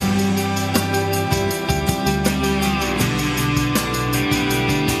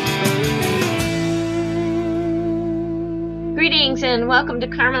and welcome to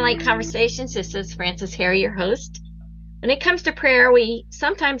Carmelite Conversations. This is Frances Harry, your host. When it comes to prayer, we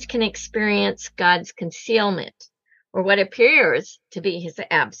sometimes can experience God's concealment, or what appears to be his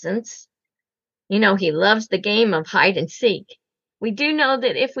absence. You know, he loves the game of hide and seek. We do know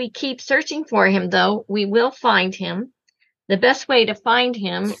that if we keep searching for him, though, we will find him. The best way to find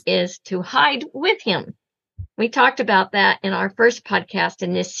him is to hide with him. We talked about that in our first podcast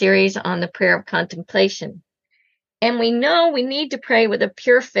in this series on the prayer of contemplation. And we know we need to pray with a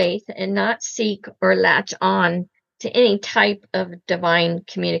pure faith and not seek or latch on to any type of divine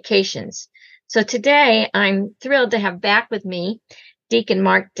communications. So today I'm thrilled to have back with me Deacon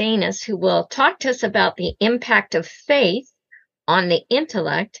Mark Danis, who will talk to us about the impact of faith on the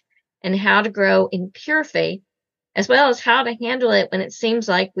intellect and how to grow in pure faith, as well as how to handle it when it seems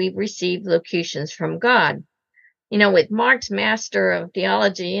like we've received locutions from God. You know, with Mark's Master of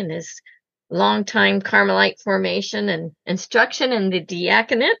Theology and his longtime Carmelite formation and instruction in the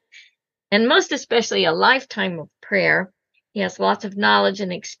diaconate, and most especially a lifetime of prayer, he has lots of knowledge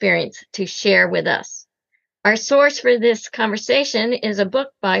and experience to share with us. Our source for this conversation is a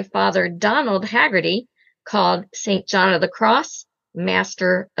book by Father Donald Haggerty called St. John of the Cross,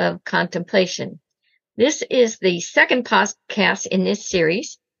 Master of Contemplation. This is the second podcast in this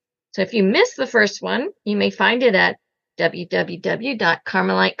series. So if you missed the first one, you may find it at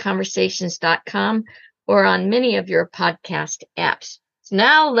www.carmeliteconversations.com or on many of your podcast apps. So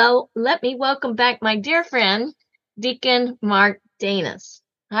now let me welcome back my dear friend, Deacon Mark Danis.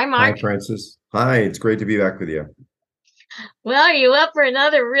 Hi, Mark. Hi, Frances. Hi, it's great to be back with you. Well, are you up for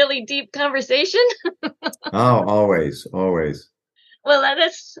another really deep conversation? Oh, always. Well, let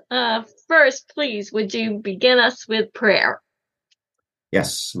us first, please, would you begin us with prayer?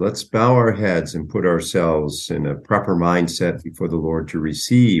 Yes, let's bow our heads and put ourselves in a proper mindset before the Lord to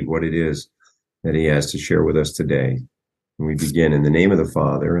receive what it is that he has to share with us today. And we begin in the name of the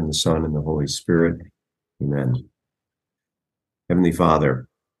Father, and the Son, and the Holy Spirit. Amen. Heavenly Father,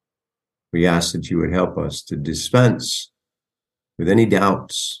 we ask that you would help us to dispense with any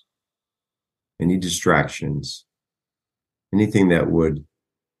doubts, any distractions, anything that would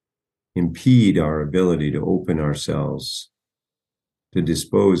impede our ability to open ourselves, to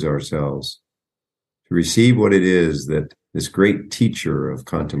dispose ourselves, to receive what it is that this great teacher of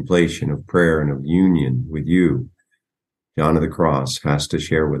contemplation, of prayer, and of union with you, John of the Cross, has to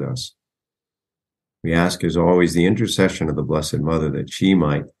share with us. We ask, as always, the intercession of the Blessed Mother, that she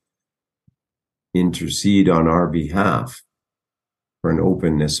might intercede on our behalf for an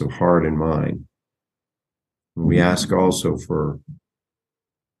openness of heart and mind. And we ask also for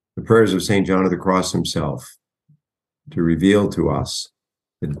the prayers of St. John of the Cross himself, to reveal to us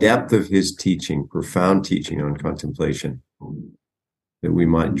the depth of his teaching, profound teaching on contemplation, that we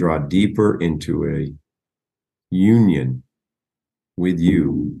might draw deeper into a union with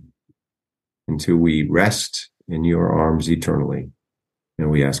you until we rest in your arms eternally.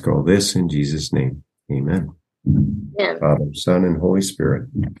 And we ask all this in Jesus' name. Amen. Amen. Father, Son, and Holy Spirit.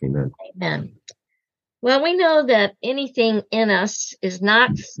 Amen. Amen. Well, we know that anything in us is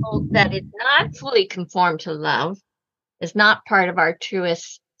not fully conformed to love, is not part of our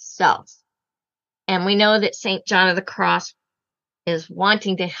truest self. And we know that St. John of the Cross is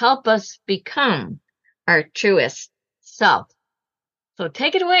wanting to help us become our truest self. So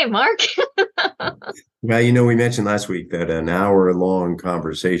take it away, Mark. Well, you know, we mentioned last week that an hour-long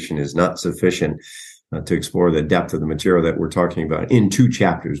conversation is not sufficient to explore the depth of the material that we're talking about in 2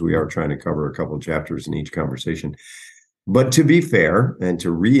 chapters. We are trying to cover a couple of chapters in each conversation. But to be fair and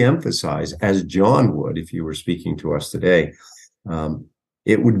to re-emphasize, as John would if you were speaking to us today,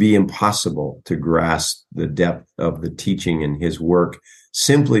 it would be impossible to grasp the depth of the teaching in his work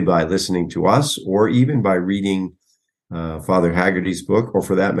simply by listening to us, or even by reading Father Haggerty's book, or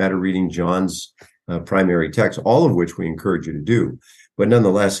for that matter, reading John's primary text, all of which we encourage you to do. But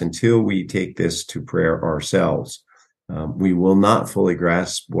nonetheless, until we take this to prayer ourselves, we will not fully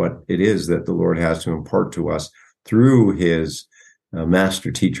grasp what it is that the Lord has to impart to us through his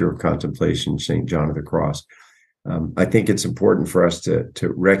master teacher of contemplation, St. John of the Cross. I think it's important for us to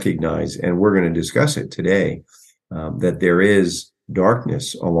recognize, and we're going to discuss it today, that there is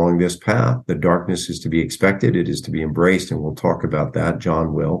darkness along this path. The darkness is to be expected. It is to be embraced, and we'll talk about that.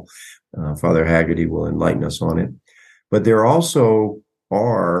 John will. Father Haggerty will enlighten us on it. But there also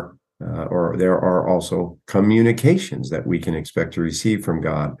are communications that we can expect to receive from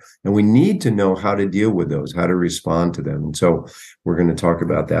God. And we need to know how to deal with those, how to respond to them. And so we're going to talk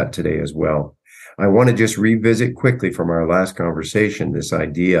about that today as well. I want to just revisit quickly from our last conversation this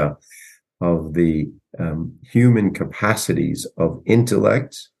idea of the human capacities of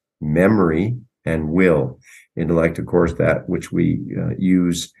intellect, memory, and will. intellect, of course, that which we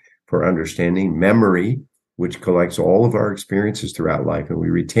use for understanding, memory, which collects all of our experiences throughout life, and we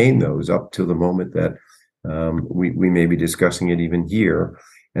retain those up to the moment that we may be discussing it even here.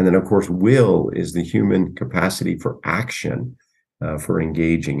 And then, of course, will is the human capacity for action, for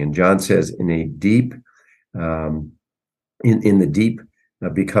engaging. And John says, in a deep, in the deep,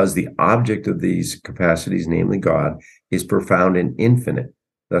 because the object of these capacities, namely God, is profound and infinite.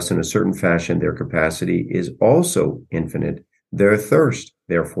 Thus, in a certain fashion, their capacity is also infinite. Their thirst,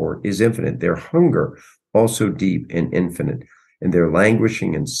 therefore, is infinite. Their hunger, also deep and infinite. And their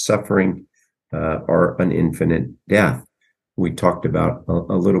languishing and suffering are an infinite death. We talked about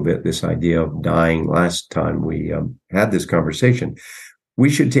a little bit this idea of dying last time we had this conversation. We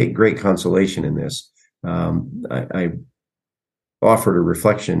should take great consolation in this. I offered a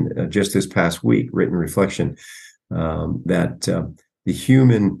reflection just this past week, written reflection, that the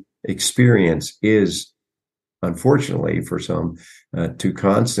human experience is, unfortunately for some, to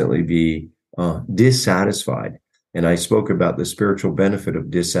constantly be dissatisfied. And I spoke about the spiritual benefit of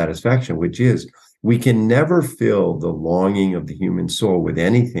dissatisfaction, which is we can never fill the longing of the human soul with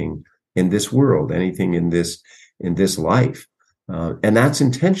anything in this world, anything in this life. And that's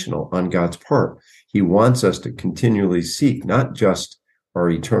intentional on God's part. He wants us to continually seek not just our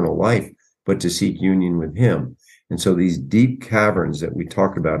eternal life, but to seek union with him. And so these deep caverns that we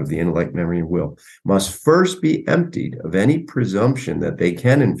talk about of the intellect, memory, and will must first be emptied of any presumption that they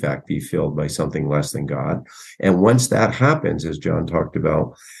can, in fact, be filled by something less than God. And once that happens, as John talked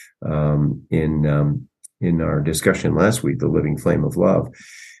about in our discussion last week, the living flame of love,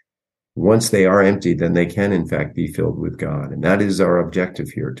 once they are emptied, then they can, in fact, be filled with God. And that is our objective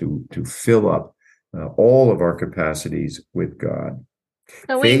here, to fill up all of our capacities with God.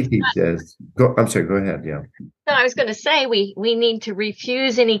 So Faith, he says, I'm sorry, go ahead. Yeah. No, I was going to say we need to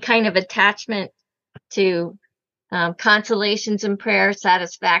refuse any kind of attachment to consolations in prayer,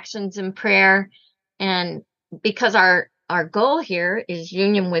 satisfactions in prayer. And because our goal here is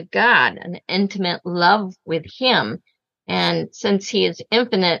union with God, an intimate love with him. And since he is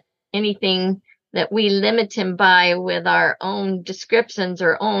infinite, anything that we limit him by with our own descriptions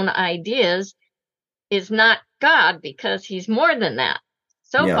or own ideas is not God, because he's more than that.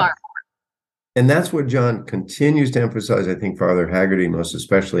 So far. And that's what John continues to emphasize. I think Father Haggerty, most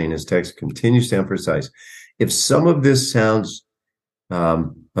especially in his text, continues to emphasize. If some of this sounds a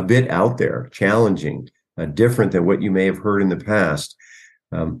bit out there, challenging, different than what you may have heard in the past,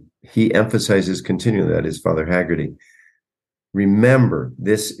 he emphasizes continually, that is Father Haggerty. Remember,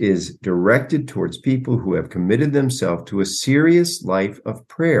 this is directed towards people who have committed themselves to a serious life of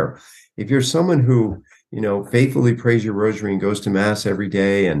prayer. If you're someone who, faithfully prays your rosary and goes to Mass every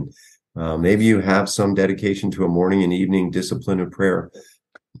day, and maybe you have some dedication to a morning and evening discipline of prayer,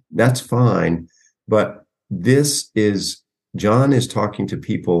 that's fine. But John is talking to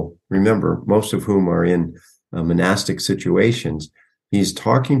people, remember, most of whom are in monastic situations. He's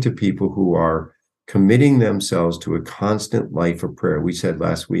talking to people who are committing themselves to a constant life of prayer. We said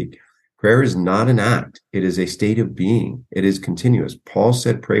last week, prayer is not an act. It is a state of being. It is continuous. Paul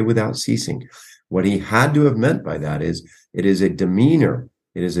said, pray without ceasing. What he had to have meant by that is, it is a demeanor.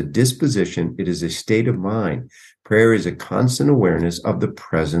 It is a disposition. It is a state of mind. Prayer is a constant awareness of the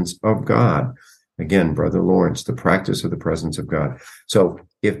presence of God. Again, Brother Lawrence, the practice of the presence of God. So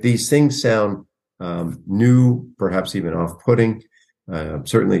if these things sound new, perhaps even off-putting,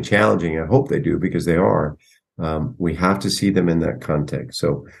 certainly challenging, I hope they do, because they are, we have to see them in that context.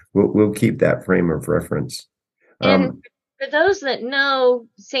 So we'll keep that frame of reference. And for those that know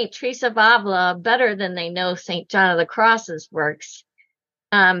St. Teresa of Avila better than they know St. John of the Cross's works,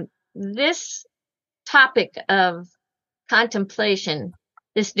 this topic of contemplation,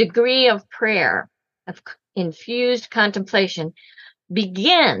 this degree of prayer, of infused contemplation,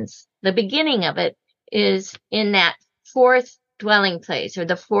 the beginning of it is in that fourth dwelling place, or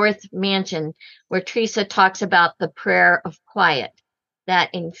the fourth mansion, where Teresa talks about the prayer of quiet,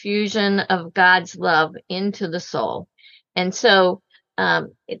 that infusion of God's love into the soul. And so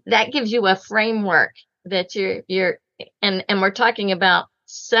that gives you a framework that and we're talking about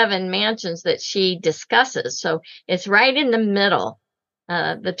 7 mansions that she discusses. So it's right in the middle,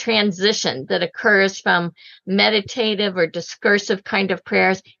 the transition that occurs from meditative or discursive kind of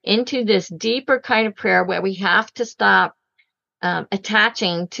prayers into this deeper kind of prayer, where we have to stop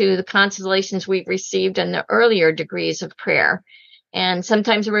attaching to the consolations we've received in the earlier degrees of prayer. And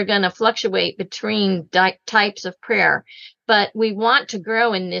sometimes we're going to fluctuate between types of prayer, but we want to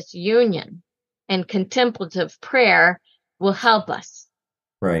grow in this union, and contemplative prayer will help us.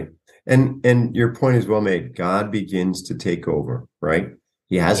 Right. And your point is well made. God begins to take over, right?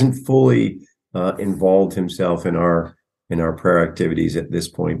 He hasn't fully involved himself in our prayer activities at this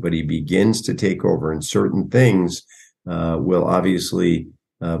point, but he begins to take over, and certain things will obviously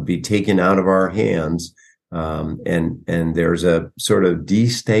be taken out of our hands. And there's a sort of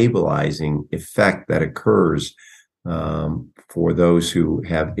destabilizing effect that occurs for those who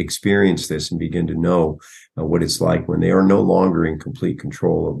have experienced this and begin to know what it's like when they are no longer in complete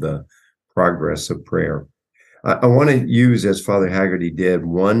control of the progress of prayer. I want to use, as Father Haggerty did,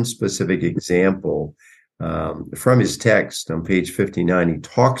 one specific example from his text on page 59. He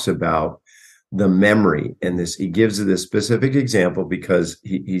talks about the memory, and he gives this specific example because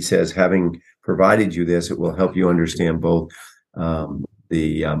he says, having provided you this, it will help you understand both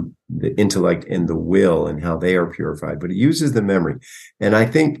the intellect and the will and how they are purified. But he uses the memory, and I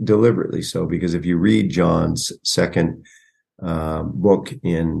think deliberately so, because if you read John's second book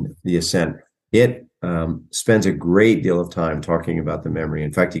in the Ascent, it spends a great deal of time talking about the memory.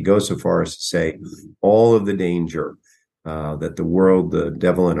 In fact, he goes so far as to say all of the danger that the world, the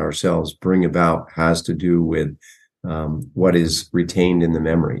devil, and ourselves bring about has to do with what is retained in the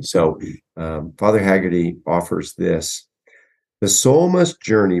memory. So Father Haggerty offers this: the soul must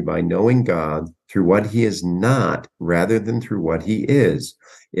journey by knowing God through what he is not rather than through what he is.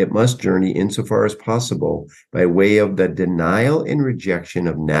 It must journey insofar as possible by way of the denial and rejection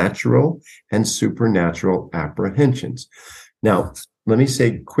of natural and supernatural apprehensions. Now, let me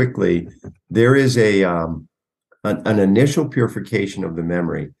say quickly, there is an initial purification of the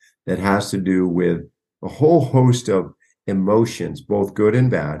memory that has to do with a whole host of emotions, both good and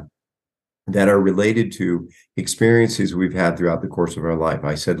bad, that are related to experiences we've had throughout the course of our life.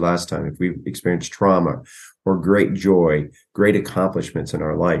 I said last time, if we've experienced trauma or great joy, great accomplishments in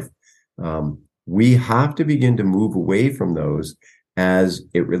our life, we have to begin to move away from those as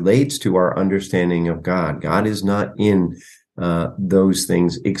it relates to our understanding of God. God is not in those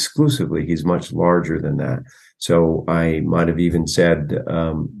things exclusively. He's much larger than that. So I might have even said,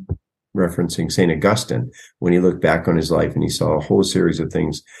 referencing St. Augustine, when he looked back on his life and he saw a whole series of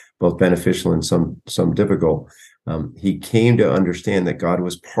things, both beneficial and some difficult, he came to understand that God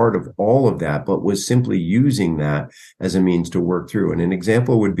was part of all of that, but was simply using that as a means to work through. And an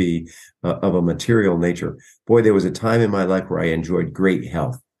example would be of a material nature. Boy, there was a time in my life where I enjoyed great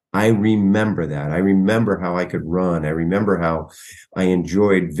health. I remember that. I remember how I could run. I remember how I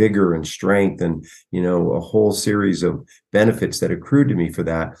enjoyed vigor and strength and, a whole series of benefits that accrued to me for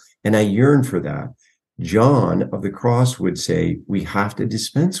that. And I yearned for that. John of the Cross would say, we have to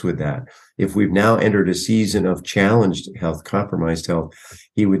dispense with that. If we've now entered a season of challenged health, compromised health,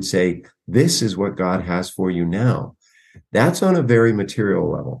 he would say, this is what God has for you now. That's on a very material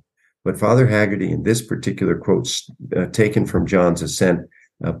level. But Father Haggerty, in this particular quote taken from John's Ascent,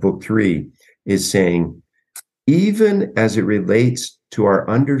 Book 3, is saying, even as it relates to our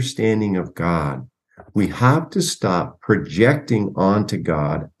understanding of God, we have to stop projecting onto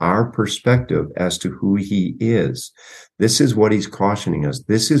God our perspective as to who he is. This is what he's cautioning us.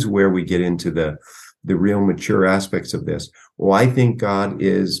 This is where we get into the real mature aspects of this. Well, I think God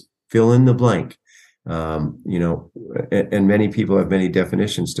is fill in the blank. And many people have many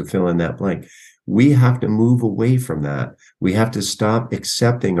definitions to fill in that blank. We have to move away from that. We have to stop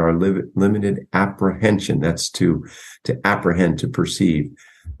accepting our limited apprehension. That's to apprehend, to perceive.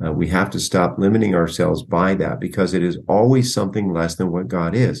 We have to stop limiting ourselves by that, because it is always something less than what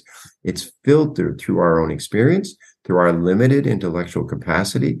God is. It's filtered through our own experience, through our limited intellectual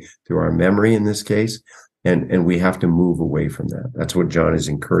capacity, through our memory in this case, and we have to move away from that. That's what John is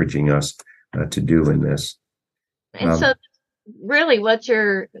encouraging us to do in this. And so really what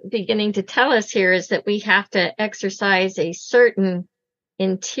you're beginning to tell us here is that we have to exercise a certain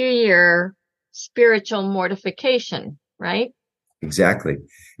interior spiritual mortification, right? Exactly.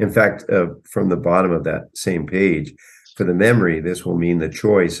 In fact, from the bottom of that same page, for the memory, this will mean the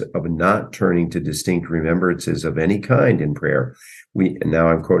choice of not turning to distinct remembrances of any kind in prayer. And now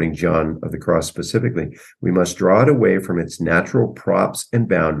I'm quoting John of the Cross specifically, we must draw it away from its natural props and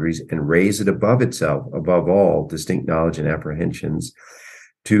boundaries and raise it above itself, above all distinct knowledge and apprehensions,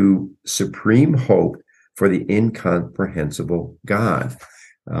 to supreme hope for the incomprehensible God.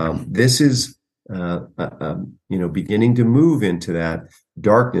 This is beginning to move into that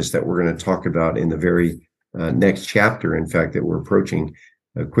darkness that we're going to talk about in the very next chapter, in fact, that we're approaching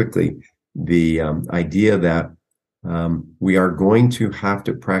quickly. The idea that we are going to have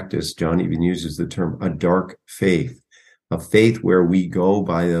to practice, John even uses the term, a dark faith, a faith where we go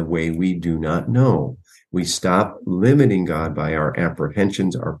by the way we do not know. We stop limiting God by our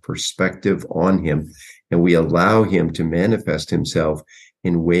apprehensions, our perspective on him, and we allow him to manifest himself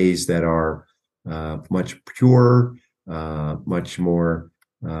in ways that are much purer, much more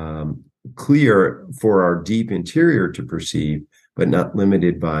clear for our deep interior to perceive, but not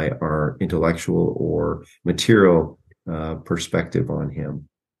limited by our intellectual or material perspective on him.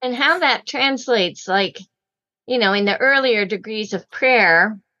 And how that translates, like, in the earlier degrees of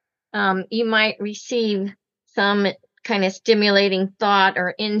prayer, you might receive some kind of stimulating thought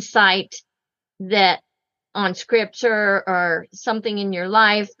or insight that on scripture or something in your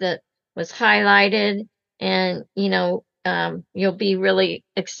life that was highlighted, and you'll be really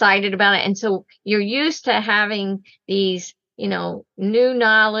excited about it. And so you're used to having these new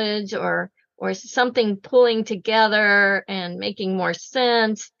knowledge or something pulling together and making more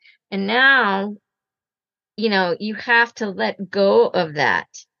sense, and now you have to let go of that,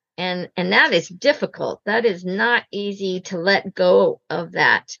 and that is difficult. That is not easy to let go of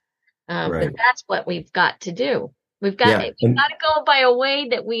that. Right. But that's what we've got to do. We've got Yeah. to go by a way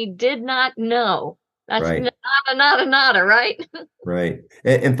that we did not know. That's Right. nada, right? Right.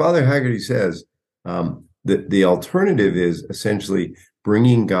 And Father Haggerty says the alternative is essentially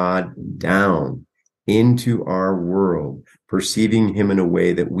bringing God down into our world, perceiving him in a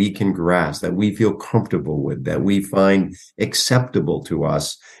way that we can grasp, that we feel comfortable with, that we find acceptable to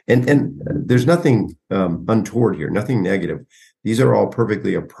us. And there's nothing untoward here, nothing negative. These are all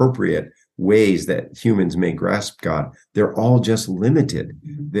perfectly appropriate ways that humans may grasp God. They're all just limited.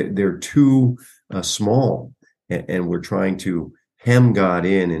 They're too small, and we're trying to hem God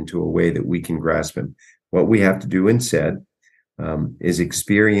into a way that we can grasp him. What we have to do instead is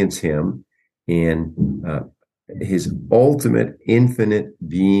experience him in his ultimate infinite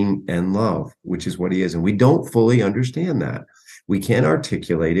being and love, which is what he is. And we don't fully understand that. We can't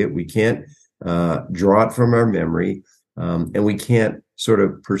articulate it. We can't draw it from our memory. And we can't sort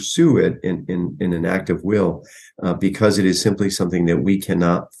of pursue it in an act of will because it is simply something that we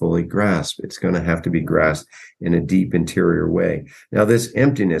cannot fully grasp. It's going to have to be grasped in a deep interior way. Now, this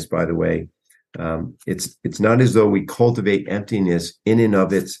emptiness, by the way, it's not as though we cultivate emptiness in and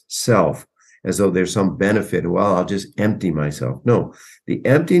of itself, as though there's some benefit. Well, I'll just empty myself. No, the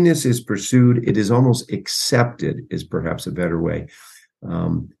emptiness is pursued. It is almost accepted, is perhaps a better way,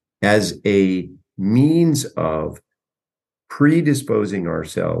 as a means of predisposing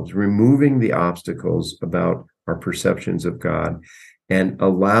ourselves, removing the obstacles about our perceptions of God, and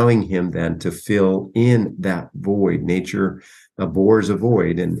allowing him then to fill in that void. Nature abhors a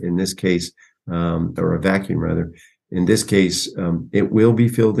void, and in this case, or a vacuum rather. In this case, it will be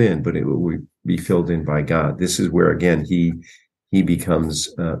filled in, but it will be filled in by God. This is where, again, he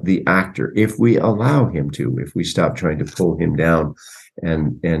becomes the actor, if we allow him to, if we stop trying to pull him down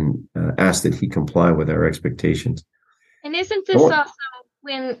and ask that he comply with our expectations. And isn't this also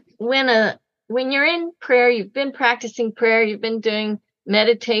when you're in prayer, you've been practicing prayer, you've been doing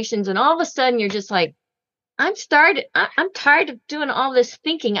meditations, and all of a sudden you're just like, I'm tired of doing all this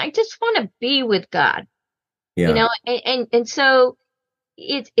thinking. I just want to be with God. Yeah. And so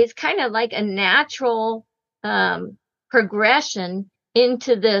it's kind of like a natural progression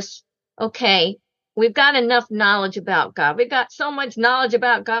into this. Okay, we've got enough knowledge about God. We've got so much knowledge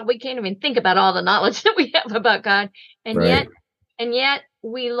about God, we can't even think about all the knowledge that we have about God. And right. yet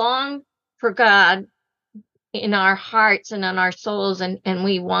we long for God in our hearts and in our souls, and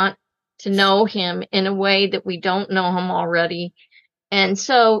we want to know him in a way that we don't know him already. And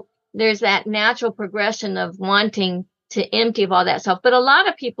so there's that natural progression of wanting to empty of all that stuff. But a lot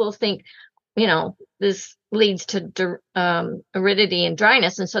of people think, this leads to aridity and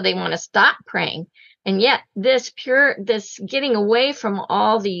dryness, and so they want to stop praying. And yet this getting away from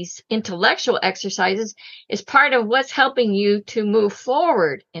all these intellectual exercises is part of what's helping you to move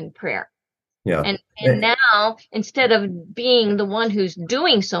forward in prayer. Yeah. And now, instead of being the one who's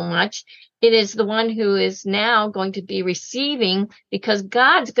doing so much, it is the one who is now going to be receiving, because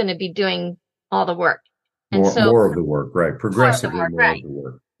God's going to be doing all the work. And more of the work, right? Progressively more of the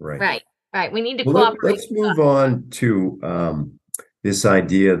work, right? Right. We need to cooperate. Let's move on to this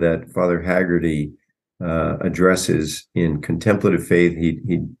idea that Father Haggerty addresses in contemplative faith.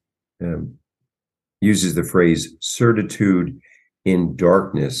 He uses the phrase certitude in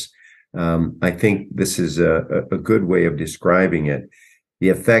darkness. I think this is a good way of describing it. The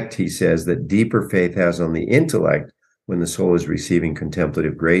effect, he says, that deeper faith has on the intellect when the soul is receiving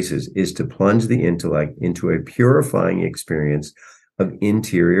contemplative graces is to plunge the intellect into a purifying experience of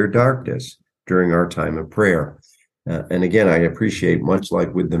interior darkness during our time of prayer. And again, I appreciate, much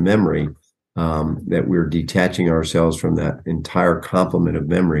like with the memory, that we're detaching ourselves from that entire complement of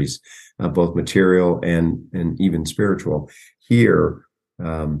memories, both material and even spiritual. Here,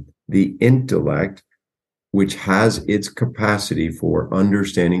 the intellect which has its capacity for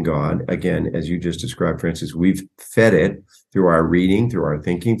understanding God. Again, as you just described, Francis, we've fed it through our reading, through our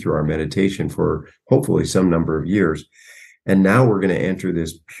thinking, through our meditation for hopefully some number of years. And now we're going to enter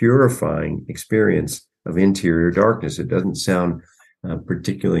this purifying experience of interior darkness. It doesn't sound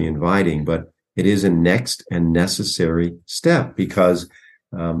particularly inviting, but it is a next and necessary step, because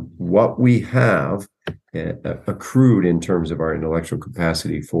what we have accrued in terms of our intellectual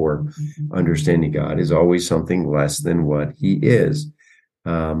capacity for understanding God is always something less than what he is.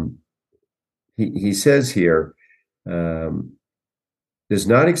 He says here, does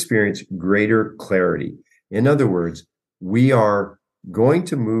not experience greater clarity. In other words, we are going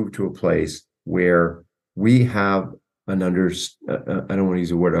to move to a place where we have I don't want to use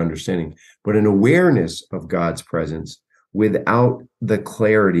the word understanding, but an awareness of God's presence without the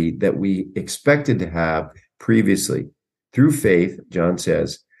clarity that we expected to have previously. Through faith, John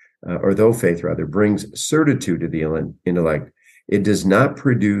says, or though faith rather brings certitude to the intellect, it does not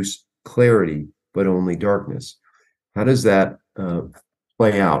produce clarity, but only darkness. How does that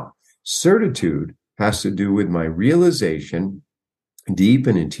play out? Certitude has to do with my realization, deep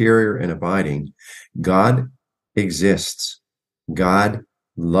and interior and abiding, God exists. God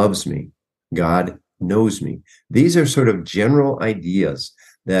loves me. God knows me. These are sort of general ideas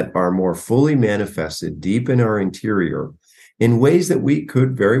that are more fully manifested deep in our interior in ways that we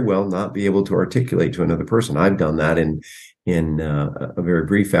could very well not be able to articulate to another person. I've done that in a very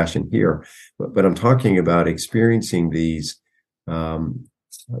brief fashion here, but I'm talking about experiencing these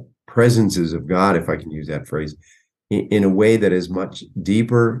presences of God, if I can use that phrase, in a way that is much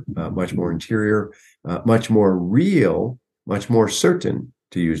deeper, much more interior, much more real, much more certain,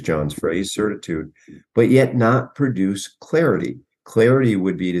 to use John's phrase, certitude, but yet not produce clarity. Clarity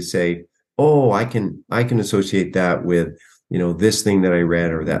would be to say, oh, I can associate that with, this thing that I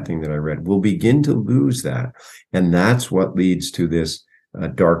read or that thing that I read. We'll begin to lose that. And that's what leads to this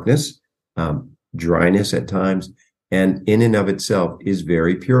darkness, dryness at times, and in and of itself is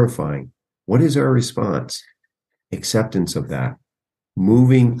very purifying. What is our response? Acceptance of that,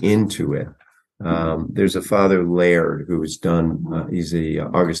 moving into it. There's a Father Laird who's done, he's a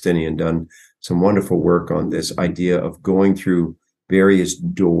Augustinian, done some wonderful work on this idea of going through various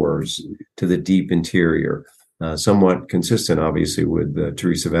doors to the deep interior, somewhat consistent, obviously, with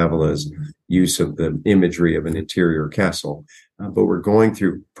Teresa of Avila's use of the imagery of an interior castle. But we're going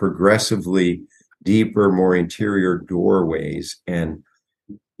through progressively deeper, more interior doorways, and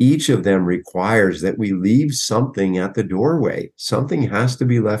each of them requires that we leave something at the doorway. Something has to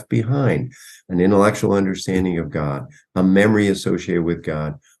be left behind, an intellectual understanding of God, a memory associated with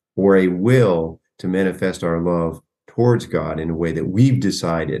God, or a will to manifest our love towards God in a way that we've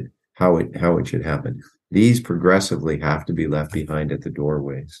decided how it should happen. These progressively have to be left behind at the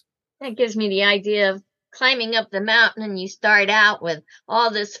doorways. That gives me the idea of climbing up the mountain, and you start out with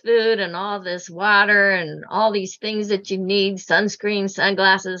all this food and all this water and all these things that you need, sunscreen,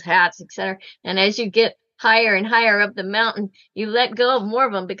 sunglasses, hats, etc. And as you get higher and higher up the mountain, you let go of more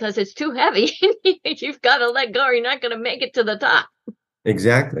of them because it's too heavy. You've got to let go or you're not going to make it to the top.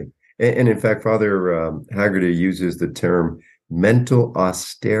 Exactly. And in fact, Father Haggerty uses the term mental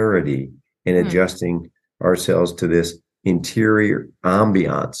austerity in adjusting ourselves to this interior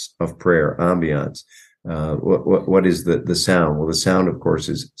ambiance of prayer. What is the sound? Well, the sound, of course,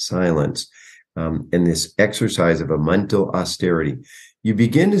 is silence. And this exercise of a mental austerity, you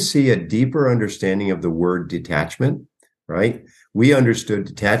begin to see a deeper understanding of the word detachment, right? We understood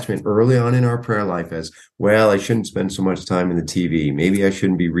detachment early on in our prayer life as, well, I shouldn't spend so much time in the TV. Maybe I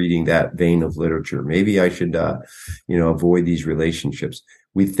shouldn't be reading that vein of literature. Maybe I should, avoid these relationships.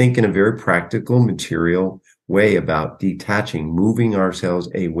 We think in a very practical, material way about detaching, moving ourselves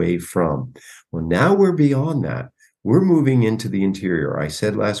away from. Well, now we're beyond that. We're moving into the interior. I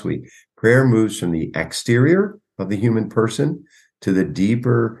said last week, prayer moves from the exterior of the human person to the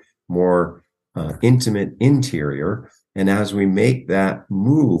deeper, more intimate interior. And as we make that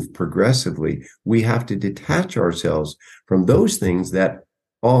move progressively, we have to detach ourselves from those things that,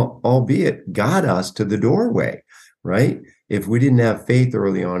 albeit, got us to the doorway, right? If we didn't have faith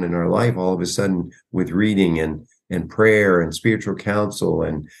early on in our life, all of a sudden with reading and prayer and spiritual counsel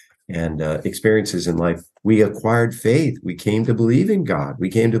and experiences in life, we acquired faith. We came to believe in God. We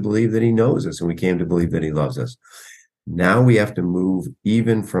came to believe that he knows us, and we came to believe that he loves us. Now we have to move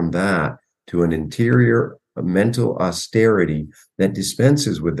even from that to an interior mental austerity that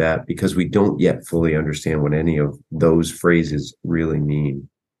dispenses with that, because we don't yet fully understand what any of those phrases really mean.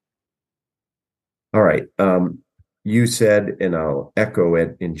 All right. You said, and I'll echo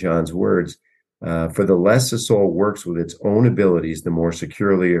it in John's words, For the less the soul works with its own abilities, the more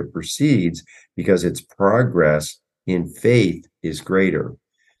securely it proceeds, because its progress in faith is greater.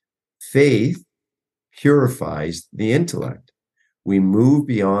 Faith purifies the intellect. We move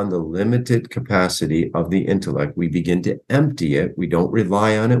beyond the limited capacity of the intellect. We begin to empty it. We don't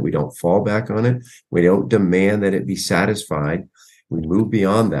rely on it. We don't fall back on it. We don't demand that it be satisfied. We move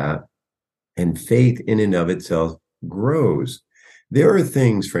beyond that. And faith in and of itself grows. There are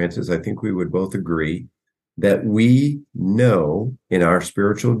things, Francis, I think we would both agree that we know in our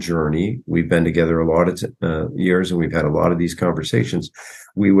spiritual journey. We've been together a lot of years, and we've had a lot of these conversations.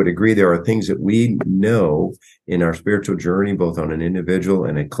 We would agree there are things that we know in our spiritual journey, both on an individual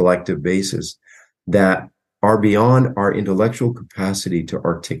and a collective basis, that are beyond our intellectual capacity to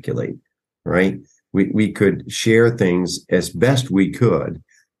articulate, right? We could share things as best we could.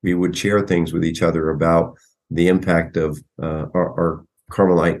 We would share things with each other about the impact of our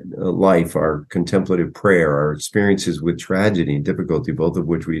Carmelite life, our contemplative prayer, our experiences with tragedy and difficulty, both of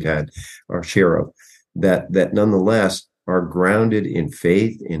which we'd had our share of, that nonetheless are grounded in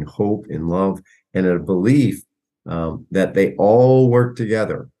faith, in hope, in love, and a belief that they all work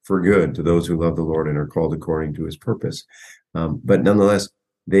together for good to those who love the Lord and are called according to his purpose. But nonetheless,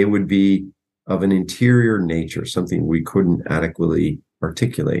 they would be of an interior nature, something we couldn't adequately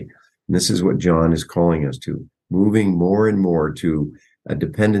articulate. And this is what John is calling us to, moving more and more to a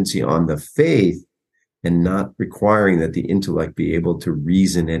dependency on the faith and not requiring that the intellect be able to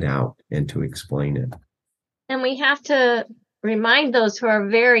reason it out and to explain it. And we have to remind those who are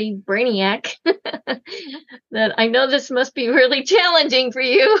very brainiac that I know this must be really challenging for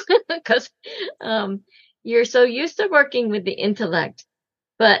you because you're so used to working with the intellect.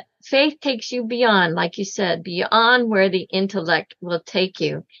 But faith takes you beyond, like you said, beyond where the intellect will take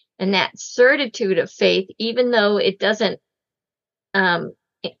you. And that certitude of faith, even though it doesn't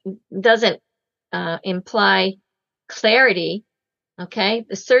imply clarity, okay?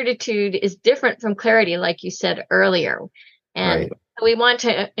 The certitude is different from clarity, like you said earlier. And Right. We want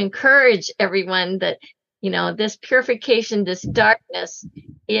to encourage everyone that, this purification, this darkness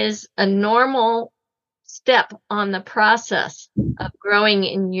is a normal step on the process of growing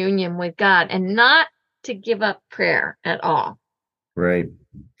in union with God, and not to give up prayer at all. Right.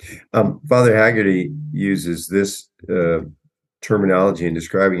 Father Haggerty uses this terminology in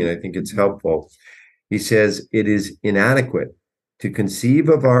describing it. I think it's helpful. He says it is inadequate to conceive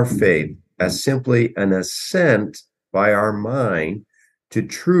of our faith as simply an assent by our mind to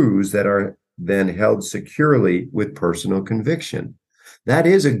truths that are then held securely with personal conviction. That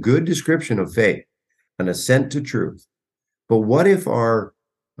is a good description of faith, an assent to truth. But what if our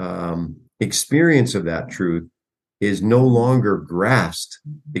experience of that truth is no longer grasped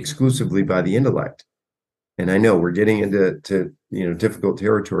exclusively by the intellect? And I know we're getting into difficult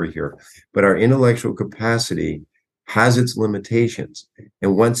territory here, but our intellectual capacity has its limitations.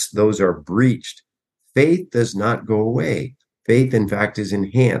 And once those are breached, faith does not go away. Faith, in fact, is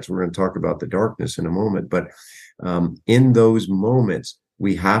enhanced. We're going to talk about the darkness in a moment, but in those moments,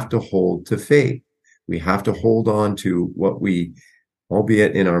 we have to hold to faith. We have to hold on to what we,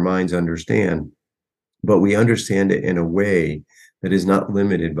 albeit in our minds, understand, but we understand it in a way that is not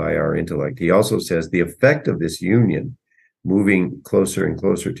limited by our intellect. He also says the effect of this union, moving closer and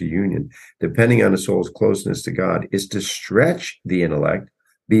closer to union, depending on a soul's closeness to God, is to stretch the intellect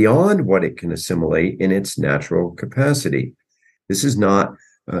beyond what it can assimilate in its natural capacity. This is not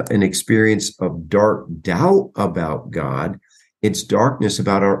an experience of dark doubt about God. It's darkness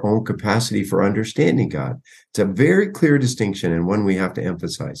about our own capacity for understanding God. It's a very clear distinction, and one we have to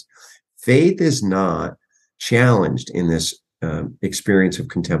emphasize. Faith is not challenged in this experience of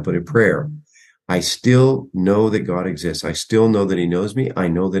contemplative prayer. I still know that God exists. I still know that he knows me. I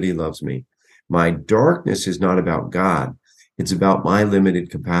know that he loves me. My darkness is not about God. It's about my limited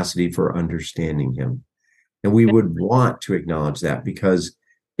capacity for understanding him. And we would want to acknowledge that, because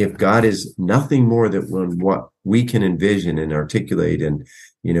if God is nothing more than what we can envision and articulate and,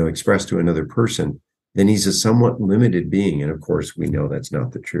 express to another person, then he's a somewhat limited being. And of course, we know that's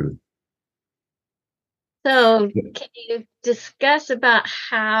not the truth. So can you discuss about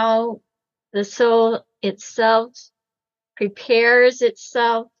how the soul itself prepares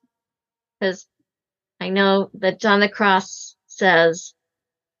itself? Because I know that John the Cross says,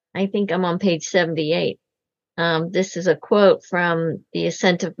 I think I'm on page 78. This is a quote from the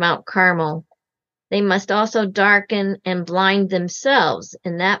Ascent of Mount Carmel. They must also darken and blind themselves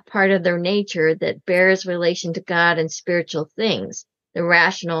in that part of their nature that bears relation to God and spiritual things, the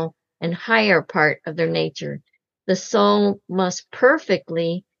rational and higher part of their nature. The soul must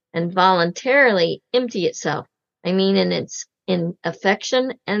perfectly and voluntarily empty itself. I mean, in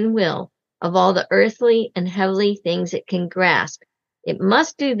affection and will, of all the earthly and heavenly things it can grasp. It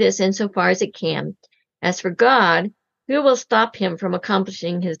must do this insofar as it can. As for God, who will stop him from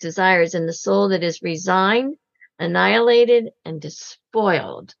accomplishing his desires in the soul that is resigned, annihilated, and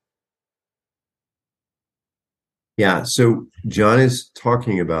despoiled? Yeah, so John is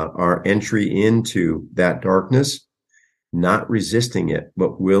talking about our entry into that darkness, not resisting it,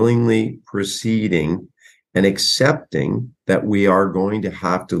 but willingly proceeding and accepting that we are going to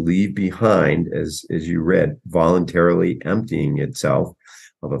have to leave behind, as you read, voluntarily emptying itself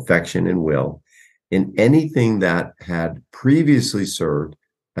of affection and will in anything that had previously served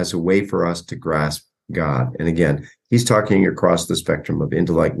as a way for us to grasp God. And again, he's talking across the spectrum of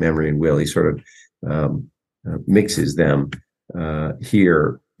intellect, memory, and will. He sort of mixes them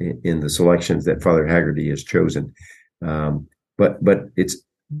here in the selections that Father Haggerty has chosen. But its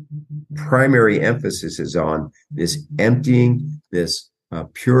primary emphasis is on this emptying, this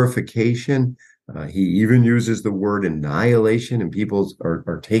purification. He even uses the word annihilation, and people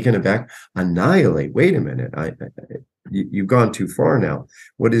are taken aback. Annihilate? Wait a minute. You've gone too far now.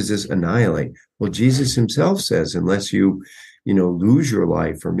 What is this annihilate? Well, Jesus himself says, unless you lose your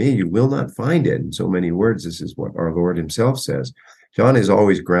life for me, you will not find it. In so many words, this is what our Lord himself says. John is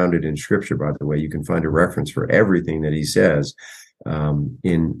always grounded in Scripture, by the way. You can find a reference for everything that he says,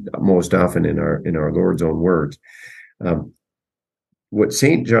 in most often in our Lord's own words. What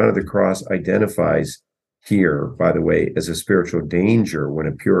St. John of the Cross identifies here, by the way, as a spiritual danger when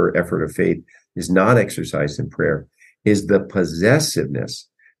a pure effort of faith is not exercised in prayer, is the possessiveness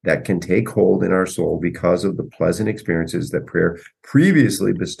that can take hold in our soul because of the pleasant experiences that prayer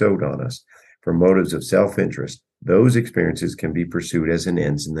previously bestowed on us. For motives of self-interest, those experiences can be pursued as an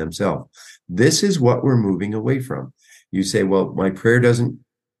ends in themselves. This is what we're moving away from. You say, well, my prayer doesn't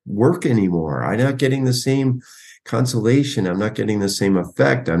work anymore. I'm not getting the same consolation. I'm not getting the same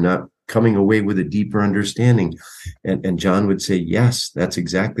effect. I'm not coming away with a deeper understanding. And John would say, yes, that's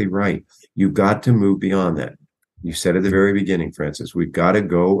exactly right. You've got to move beyond that. You said at the very beginning, Francis, we've got to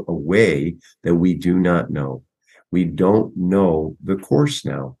go a way that we do not know. We don't know the course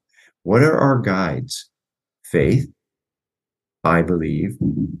now. What are our guides? Faith, I believe.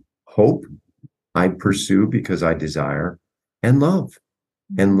 Hope, I pursue because I desire. And love.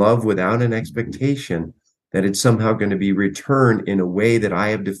 And love without an expectation that it's somehow going to be returned in a way that I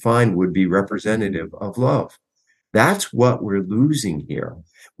have defined would be representative of love. That's what we're losing here.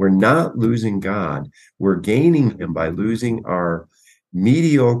 We're not losing God. We're gaining him by losing our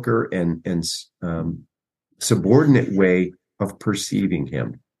mediocre and subordinate way of perceiving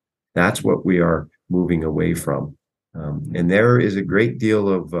him. That's what we are moving away from. And there is a great deal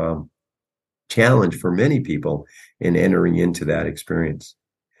of challenge for many people in entering into that experience.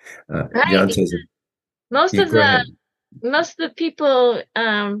 Right. John says, most of ahead. the people,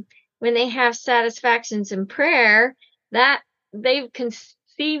 when they have satisfactions in prayer, that they've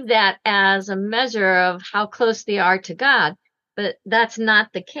conceived that as a measure of how close they are to God, but that's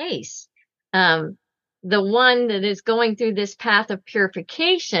not the case. The one that is going through this path of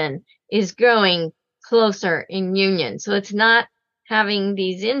purification is growing closer in union. So it's not having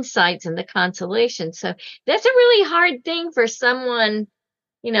these insights and the consolation. So that's a really hard thing for someone.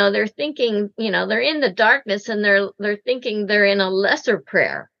 They're thinking, they're in the darkness and they're thinking they're in a lesser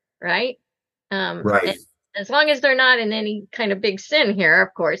prayer, right? Right. As long as they're not in any kind of big sin here,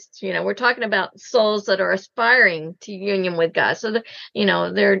 of course, we're talking about souls that are aspiring to union with God. So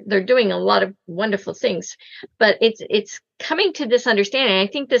they're doing a lot of wonderful things, but it's coming to this understanding. I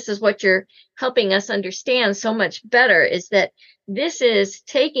think this is what you're helping us understand so much better, is that this is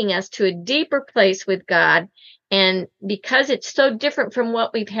taking us to a deeper place with God. And because it's so different from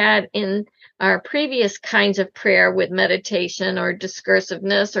what we've had in our previous kinds of prayer with meditation or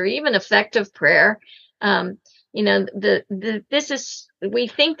discursiveness or even effective prayer, we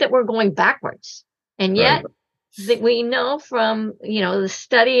think that we're going backwards. And yet that we know from, the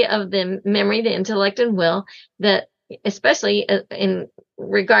study of the memory, the intellect and will, that especially in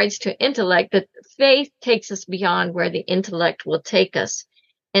regards to intellect, that faith takes us beyond where the intellect will take us.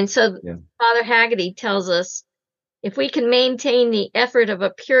 And so Father Haggerty tells us, if we can maintain the effort of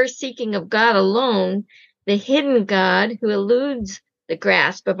a pure seeking of God alone, the hidden God who eludes the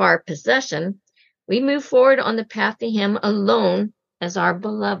grasp of our possession, we move forward on the path to him alone as our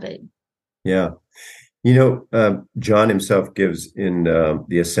beloved. Yeah. John himself gives in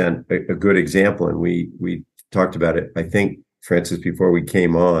the Ascent a good example, and we talked about it, I think, Francis, before we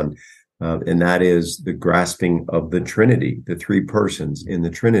came on, and that is the grasping of the Trinity, the three persons in the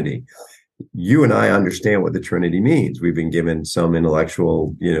Trinity. You and I understand what the Trinity means. We've been given some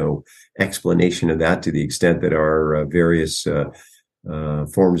intellectual, explanation of that to the extent that our various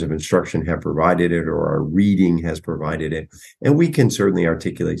forms of instruction have provided it, or our reading has provided it, and we can certainly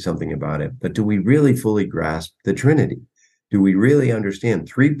articulate something about it. But do we really fully grasp the Trinity? Do we really understand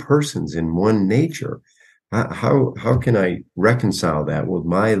three persons in one nature? How can I reconcile that with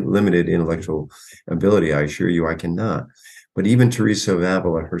my limited intellectual ability? I assure you I cannot. But even Teresa of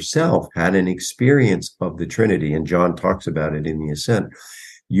Avila herself had an experience of the Trinity, and John talks about it in the Ascent.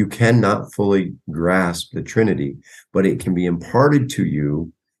 You cannot fully grasp the Trinity, but it can be imparted to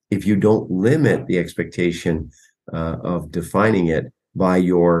you if you don't limit the expectation of defining it by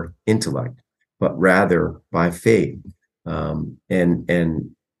your intellect, but rather by faith.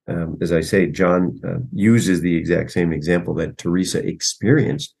 As I say, John uses the exact same example that Teresa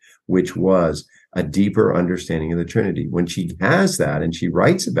experienced, which was a deeper understanding of the Trinity. When she has that and she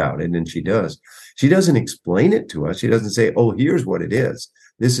writes about it, and she doesn't explain it to us. She doesn't say, oh, here's what it is.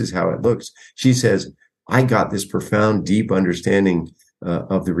 This is how it looks. She says, I got this profound, deep understanding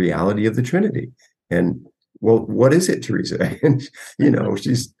of the reality of the Trinity. And well, what is it, Teresa? And,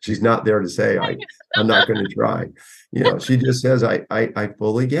 she's not there to say, I'm not going to try. She just says, I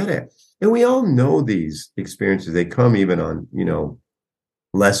fully get it. And we all know these experiences. They come even on,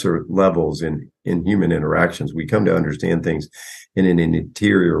 lesser levels in human interactions. We come to understand things in an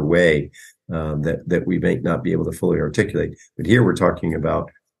interior way that we may not be able to fully articulate. But here we're talking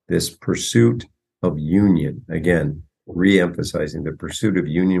about this pursuit of union. Again, re-emphasizing the pursuit of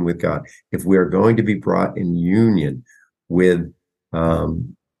union with God. If we are going to be brought in union with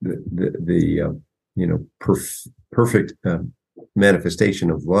perfect manifestation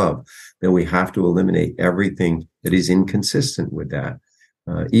of love, then we have to eliminate everything that is inconsistent with that.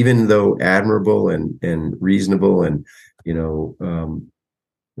 Even though admirable and reasonable and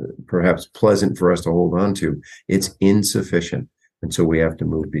perhaps pleasant for us to hold on to, it's insufficient, and so we have to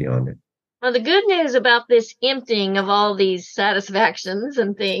move beyond it. Well, the good news about this emptying of all these satisfactions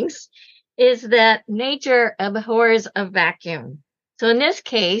and things is that nature abhors a vacuum. So in this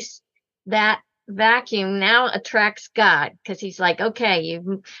case, that vacuum now attracts God, because he's like, okay,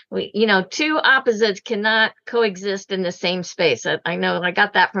 two opposites cannot coexist in the same space. I know I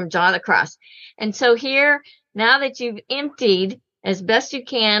got that from John the Cross. And so here, now that you've emptied as best you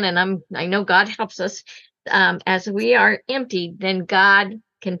can, and I know God helps us as we are emptied, then God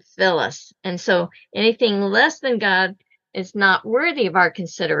can fill us. And so anything less than God is not worthy of our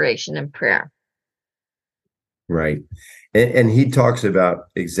consideration in prayer. Right. And he talks about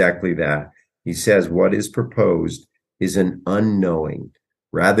exactly that. He says what is proposed is an unknowing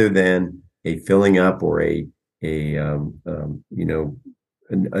rather than a filling up or a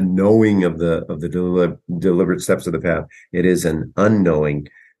knowing of the deliberate steps of the path. It is an unknowing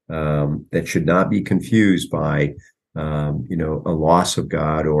that should not be confused by a loss of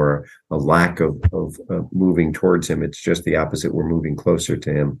God or a lack of moving towards him. It's just the opposite. We're moving closer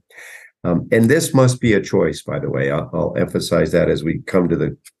to him. And this must be a choice, by the way. I'll emphasize that as we come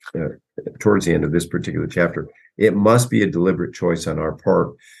to towards the end of this particular chapter. It must be a deliberate choice on our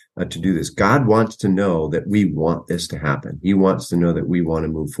part to do this. God wants to know that we want this to happen. He wants to know that we want to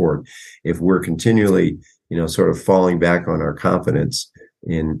move forward. If we're continually, sort of falling back on our confidence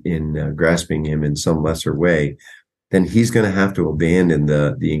in grasping him in some lesser way, then he's going to have to abandon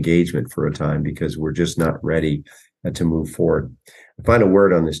the engagement for a time because we're just not ready to move forward. The final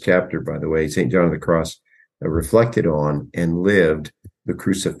word on this chapter, by the way, St. John of the Cross reflected on and lived the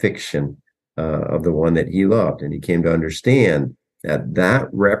crucifixion of the one that he loved. And he came to understand that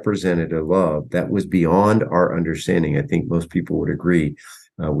represented a love that was beyond our understanding. I think most people would agree.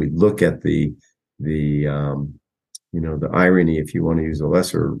 We look at the irony, if you want to use a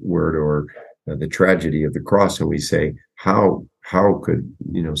lesser word, or the tragedy of the cross, and we say, how could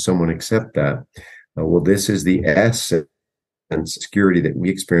someone accept that? Well, this is the essence and security that we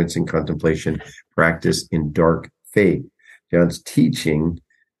experience in contemplation, practice in dark faith. John's teaching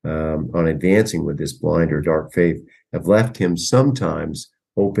on advancing with this blind or dark faith have left him sometimes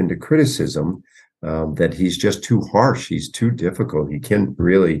open to criticism that he's just too harsh, he's too difficult, he can't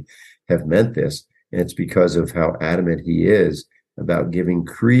really have meant this. And it's because of how adamant he is about giving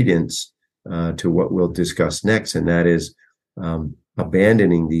credence to what we'll discuss next, and that is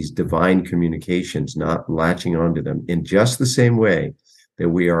abandoning these divine communications, not latching onto them in just the same way that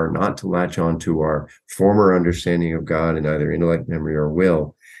we are not to latch on to our former understanding of God in either intellect, memory, or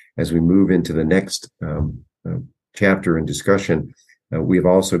will. As we move into the next chapter and discussion, we've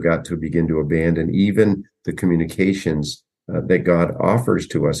also got to begin to abandon even the communications that God offers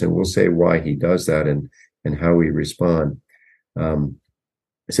to us, and we'll say why he does that and how we respond.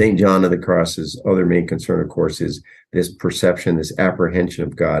 St. John of the Cross's other main concern, of course, is this perception, this apprehension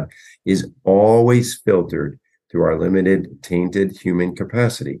of God is always filtered through our limited, tainted human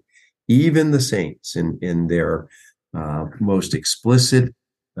capacity. Even the saints in their most explicit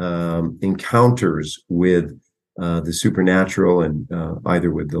encounters with the supernatural and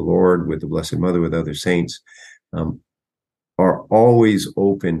either with the Lord, with the Blessed Mother, with other saints, are always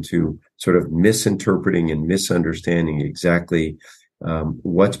open to sort of misinterpreting and misunderstanding exactly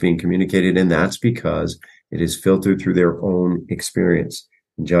what's being communicated. And that's because it is filtered through their own experience.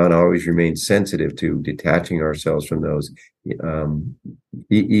 John always remains sensitive to detaching ourselves from those,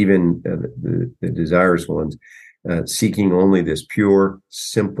 even the desirous ones, seeking only this pure,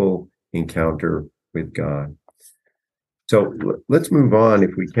 simple encounter with God. So let's move on,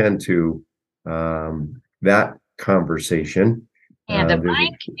 if we can, to that conversation. And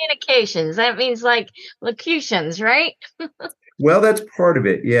divine communications. That means like locutions, right? Well, that's part of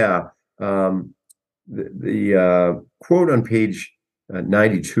it, yeah. The quote on page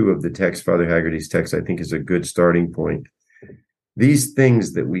 92 of the text, Father Haggerty's text, I think is a good starting point. These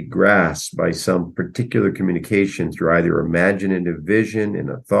things that we grasp by some particular communication through either imaginative vision in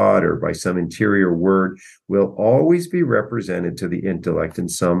a thought or by some interior word will always be represented to the intellect in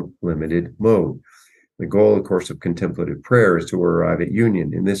some limited mode. The goal, of course, of contemplative prayer is to arrive at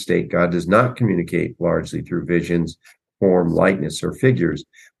union. In this state, God does not communicate largely through visions, form, likeness, or figures,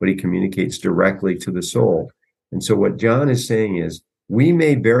 but he communicates directly to the soul. And so what John is saying is, we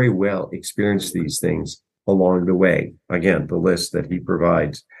may very well experience these things along the way. Again, the list that he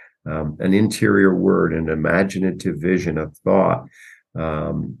provides, an interior word, an imaginative vision, a thought.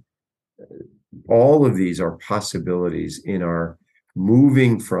 All of these are possibilities in our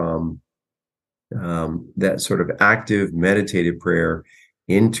moving from that sort of active meditative prayer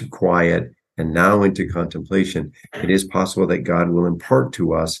into quiet and now into contemplation. It is possible that God will impart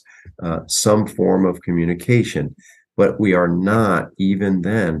to us some form of communication, but we are not even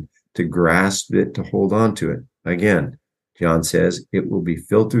then to grasp it, to hold on to it. Again, John says it will be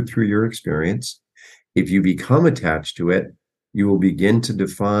filtered through your experience. If you become attached to it, you will begin to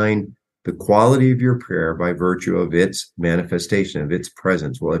define the quality of your prayer by virtue of its manifestation, of its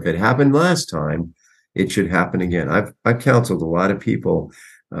presence. Well, if it happened last time, it should happen again. I've counseled a lot of people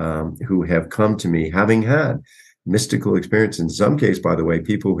who have come to me having had mystical experience. In some case, by the way,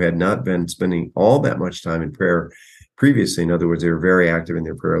 people who had not been spending all that much time in prayer previously. In other words, they were very active in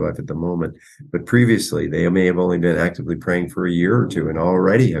their prayer life at the moment, but previously they may have only been actively praying for a year or two and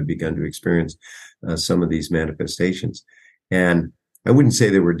already have begun to experience some of these manifestations. And I wouldn't say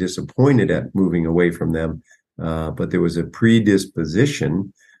they were disappointed at moving away from them, but there was a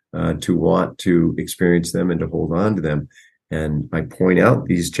predisposition to want to experience them and to hold on to them. And I point out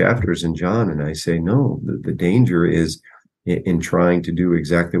these chapters in John, and I say, no, the danger is in trying to do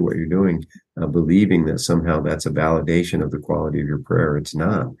exactly what you're doing, believing that somehow that's a validation of the quality of your prayer. It's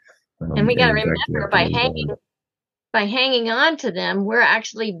not. And we got to remember, by hanging on to them, we're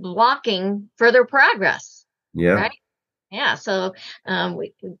actually blocking further progress. Yeah. Right? Yeah. So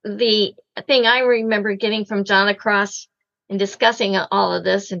the thing I remember getting from John across and discussing all of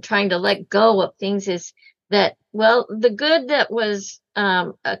this and trying to let go of things is that, well, the good that was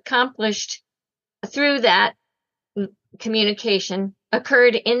accomplished through that communication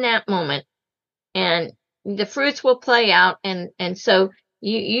occurred in that moment, and the fruits will play out. And so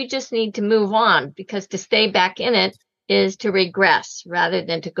you just need to move on, because to stay back in it is to regress rather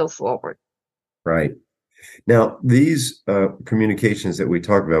than to go forward. Right. Now, these communications that we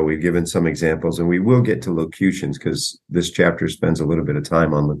talk about, we've given some examples, and we will get to locutions because this chapter spends a little bit of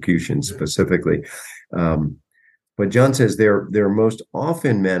time on locutions specifically. But John says they're most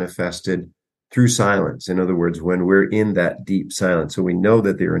often manifested through silence. In other words, when we're in that deep silence. So we know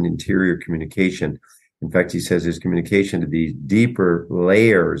that they're an interior communication. In fact, he says his communication to these deeper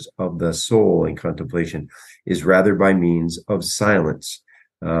layers of the soul in contemplation is rather by means of silence.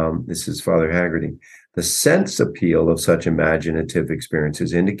 This is Father Haggerty. The sense appeal of such imaginative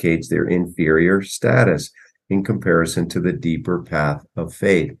experiences indicates their inferior status in comparison to the deeper path of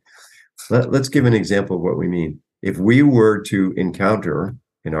faith. Let's give an example of what we mean. If we were to encounter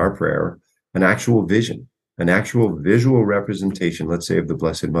in our prayer an actual vision, an actual visual representation, let's say, of the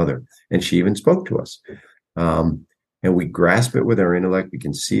Blessed Mother, and she even spoke to us, and we grasp it with our intellect, we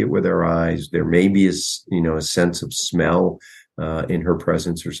can see it with our eyes, there may be a sense of smell in her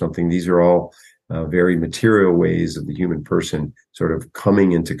presence or something. These are all very material ways of the human person sort of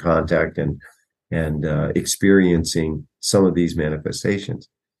coming into contact and experiencing some of these manifestations.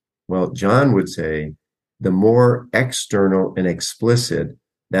 Well, John would say the more external and explicit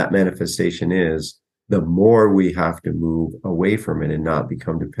that manifestation is, the more we have to move away from it and not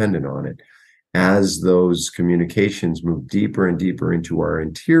become dependent on it. as those communications move deeper and deeper into our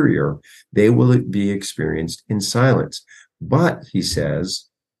interior, they will be experienced in silence. But, he says,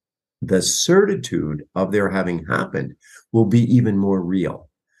 the certitude of their having happened will be even more real.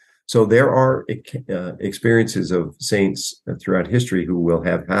 So there are experiences of saints throughout history who will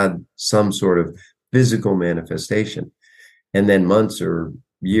have had some sort of physical manifestation. And then months or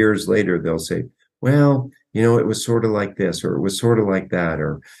years later, they'll say, well, it was sort of like this, or it was sort of like that,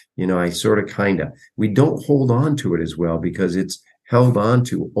 or, I sort of kind of. We don't hold on to it as well because it's held on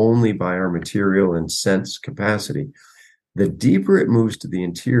to only by our material and sense capacity. The deeper it moves to the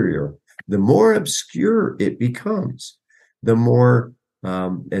interior, the more obscure it becomes, the more,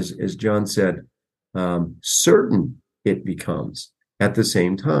 as John said, certain it becomes at the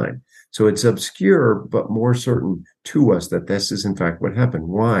same time. So it's obscure, but more certain to us that this is in fact what happened.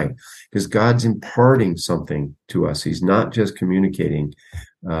 Why? Because God's imparting something to us. He's not just communicating,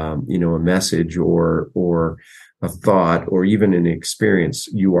 a message or a thought or even an experience.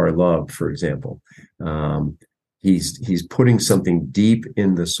 You are loved, for example. He's putting something deep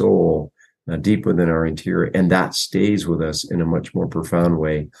in the soul, deep within our interior, and that stays with us in a much more profound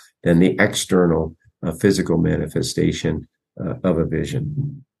way than the external physical manifestation of a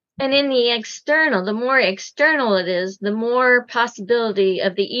vision. And in the external, the more external it is, the more possibility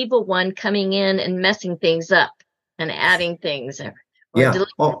of the evil one coming in and messing things up and adding things.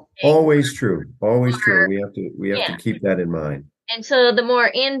 Always true. Always true. We have to keep that in mind. And so the more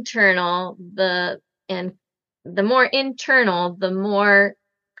internal, the more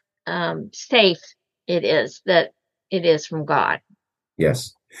safe it is that it is from God.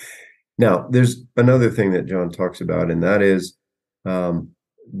 Yes. Now, there's another thing that John talks about, and that is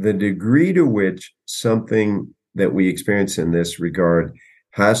the degree to which something that we experience in this regard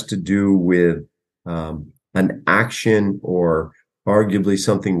has to do with an action or arguably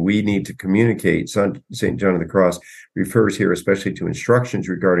something we need to communicate. St. John of the Cross refers here especially to instructions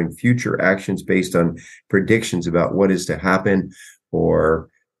regarding future actions based on predictions about what is to happen or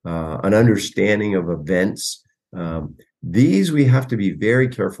an understanding of events. These we have to be very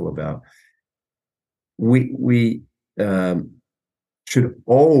careful about. We should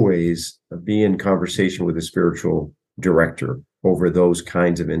always be in conversation with a spiritual director over those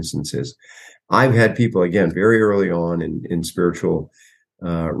kinds of instances. I've had people, again, very early on in spiritual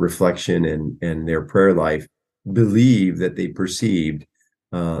reflection and their prayer life, believe that they perceived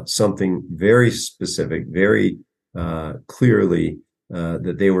something very specific, very clearly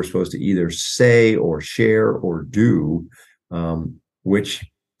that they were supposed to either say or share or do, which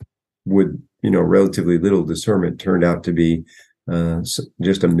with relatively little discernment turned out to be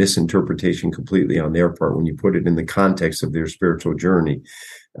just a misinterpretation completely on their part when you put it in the context of their spiritual journey.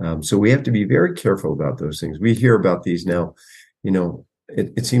 So we have to be very careful about those things. We hear about these now,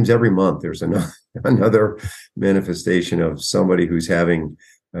 it seems every month there's another manifestation of somebody who's having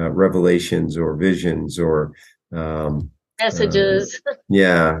revelations or visions or messages.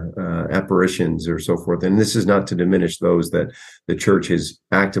 Apparitions or so forth. And this is not to diminish those that the church is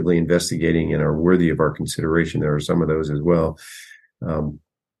actively investigating and are worthy of our consideration. There are some of those as well.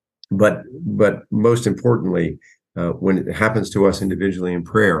 But most importantly, when it happens to us individually in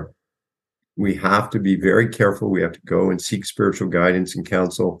prayer, we have to be very careful. We have to go and seek spiritual guidance and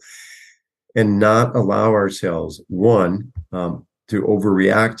counsel and not allow ourselves, one, to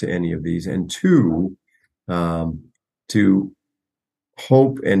overreact to any of these, and two, to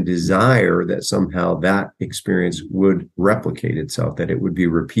hope and desire that somehow that experience would replicate itself, that it would be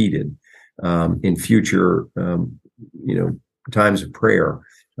repeated in future, times of prayer,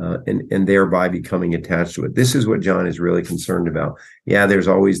 and thereby becoming attached to it. This is what John is really concerned about. Yeah, there's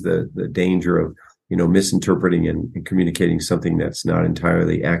always the danger of, misinterpreting and communicating something that's not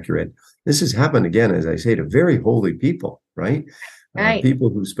entirely accurate. This has happened, again, as I say, to very holy people, right? Right. People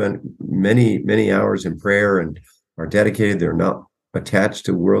who spent many, many hours in prayer and are dedicated. They're not attached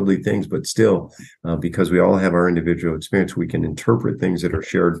to worldly things, but still, because we all have our individual experience, we can interpret things that are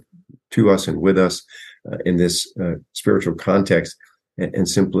shared to us and with us in this spiritual context and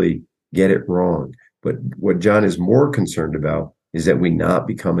simply get it wrong. But what John is more concerned about is that we not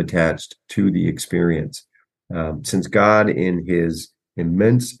become attached to the experience. Since God in his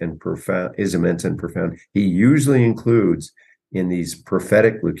immense and profound, he usually includes in these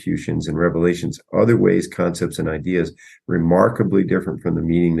prophetic locutions and revelations other ways, concepts, and ideas remarkably different from the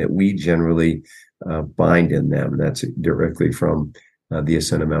meaning that we generally bind in them. That's directly from the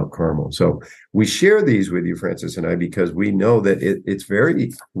ascent of Mount Carmel. So we share these with you, Francis and I, because we know that it's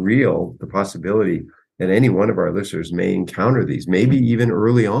very real, the possibility that any one of our listeners may encounter these, maybe even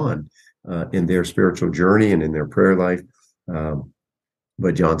early on in their spiritual journey and in their prayer life.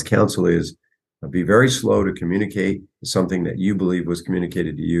 But John's counsel is Be very slow to communicate something that you believe was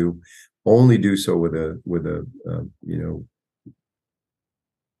communicated to you. Only do so with a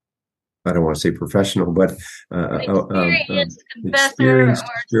I don't want to say professional, but Experienced confessor or experienced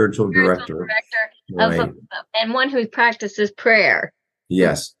spiritual spiritual director, director right? and one who practices prayer.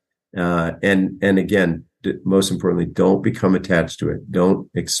 Yes, and again, most importantly, don't become attached to it. Don't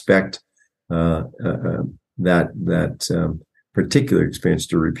expect that particular experience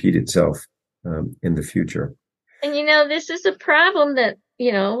to repeat itself in the future. And this is a problem that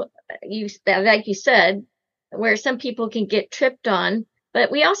like you said, where some people can get tripped on,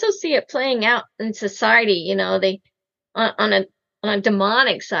 but we also see it playing out in society. They on a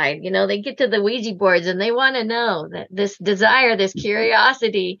demonic side, they get to the Ouija boards and they want to know that this desire, this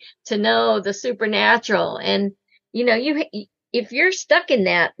curiosity to know the supernatural. And if you're stuck in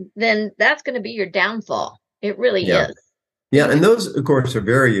that, then that's going to be your downfall. It really Yeah. is. Yeah, and those, of course, are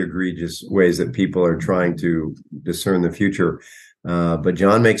very egregious ways that people are trying to discern the future. But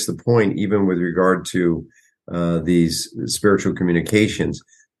John makes the point, even with regard to these spiritual communications,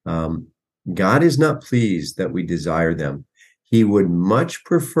 God is not pleased that we desire them. He would much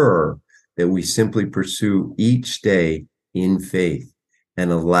prefer that we simply pursue each day in faith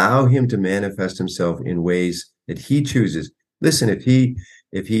and allow him to manifest himself in ways that he chooses. Listen, if he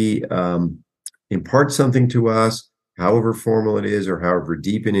imparts something to us, however formal it is or however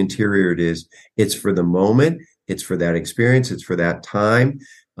deep and interior it is, it's for the moment, it's for that experience, it's for that time.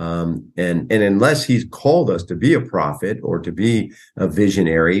 And unless he's called us to be a prophet or to be a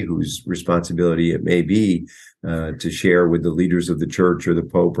visionary whose responsibility it may be to share with the leaders of the church or the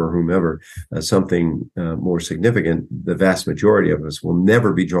Pope or whomever something more significant, the vast majority of us will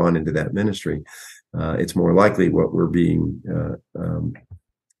never be drawn into that ministry. It's more likely what we're being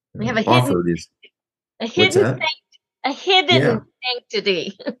we have offered is what's that? A hidden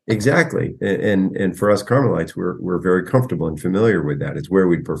sanctity. Exactly. And for us Carmelites, we're very comfortable and familiar with that. It's where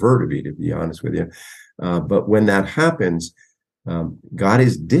we'd prefer to be honest with you. But when that happens, God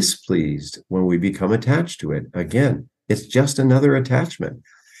is displeased when we become attached to it. Again, it's just another attachment.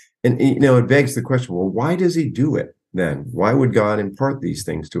 And, it begs the question, well, why does he do it then? Why would God impart these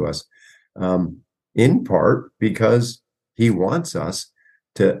things to us? In part because he wants us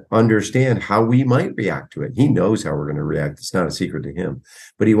to understand how we might react to it. He knows how we're going to react. It's not a secret to him,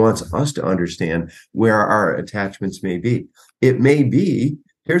 but he wants us to understand where our attachments may be. It may be,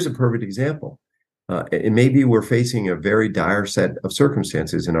 here's a perfect example. It may be we're facing a very dire set of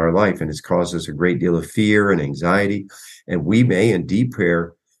circumstances in our life, and it's caused us a great deal of fear and anxiety. And we may, in deep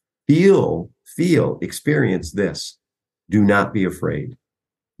prayer, experience this. Do not be afraid.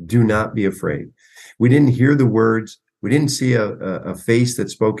 Do not be afraid. We didn't hear the words. We didn't see a face that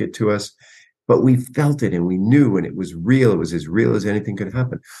spoke it to us, but we felt it and we knew, and it was real. It was as real as anything could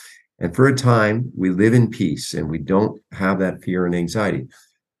happen. And for a time, we live in peace and we don't have that fear and anxiety.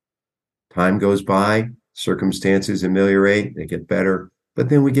 Time goes by, circumstances ameliorate, they get better, but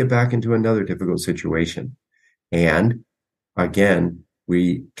then we get back into another difficult situation. And again,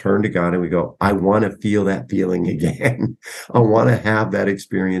 we turn to God and we go, I want to feel that feeling again. I want to have that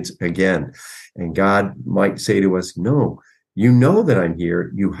experience again. And God might say to us, no, you know that I'm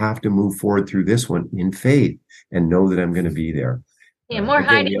here. You have to move forward through this one in faith and know that I'm going to be there. Yeah, more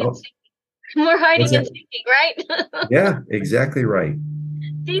hiding and seeking, right? Yeah, exactly right.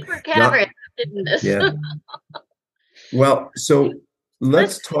 Deeper cavern of hiddenness. Yeah. Well, so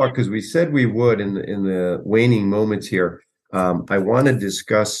let's talk, because we said we would in the waning moments here. I want to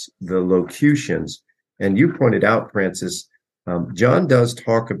discuss the locutions. And you pointed out, Francis, John does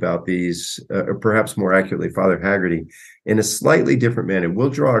talk about these, or perhaps more accurately, Father Haggerty, in a slightly different manner. We'll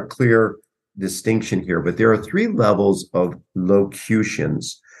draw a clear distinction here, but there are three levels of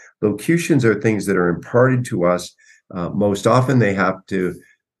locutions. Locutions are things that are imparted to us. Most often they have to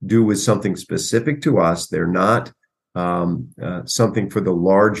do with something specific to us. They're not something for the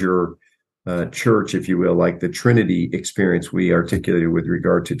larger church, if you will, like the Trinity experience we articulated with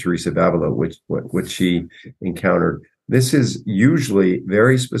regard to Teresa of Avila, which she encountered. This is usually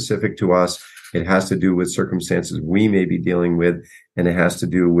very specific to us. It has to do with circumstances we may be dealing with, and it has to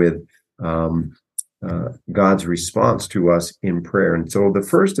do with God's response to us in prayer. And so the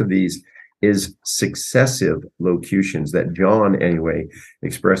first of these is successive locutions, that John, anyway,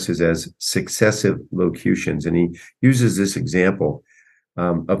 expresses as successive locutions. And he uses this example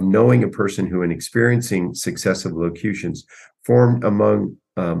of knowing a person who, in experiencing successive locutions, formed among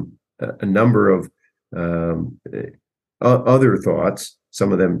a number of other thoughts,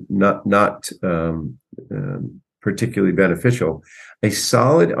 some of them not particularly beneficial, a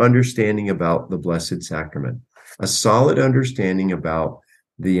solid understanding about the Blessed Sacrament, a solid understanding about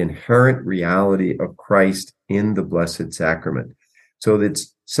the inherent reality of Christ in the Blessed Sacrament. So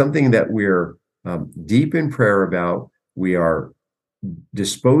that's something that we're deep in prayer about. We are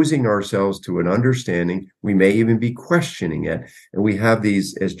disposing ourselves to an understanding. We may even be questioning it. And we have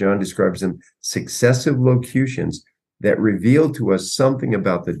these, as John describes them, successive locutions that reveal to us something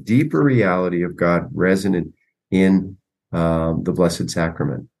about the deeper reality of God resonant in the Blessed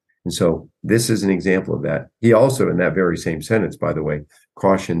Sacrament. And so this is an example of that. He also, in that very same sentence, by the way,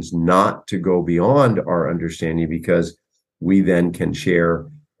 cautions not to go beyond our understanding, because we then can share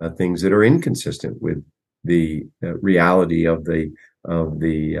things that are inconsistent with the reality of the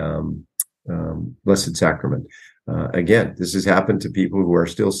Blessed Sacrament. Again, this has happened to people who are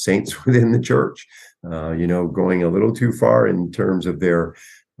still saints within the church, going a little too far in terms of their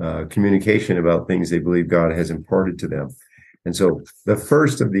communication about things they believe God has imparted to them. And so the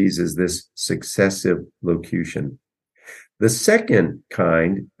first of these is this successive locution. The second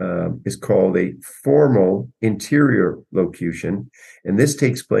kind is called a formal interior locution, and this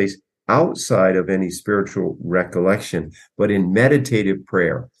takes place outside of any spiritual recollection, but in meditative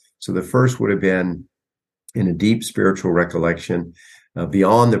prayer. So the first would have been in a deep spiritual recollection,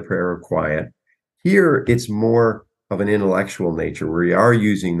 beyond the prayer of quiet. Here, it's more of an intellectual nature, where we are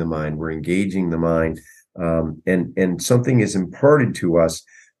using the mind, we're engaging the mind, and something is imparted to us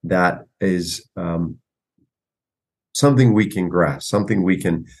that is something we can grasp, something we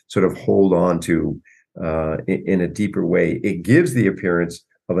can sort of hold on to in a deeper way. It gives the appearance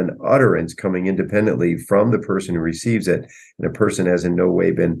of an utterance coming independently from the person who receives it, and a person has in no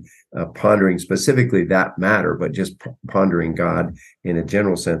way been pondering specifically that matter, but just pondering God in a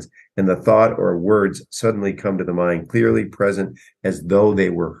general sense. And the thought or words suddenly come to the mind, clearly present, as though they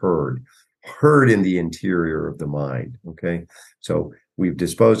were heard in the interior of the mind. Okay, so we've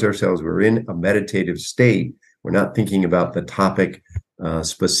disposed ourselves, we're in a meditative state. We're not thinking about the topic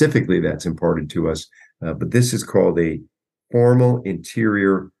specifically that's imparted to us, but this is called a formal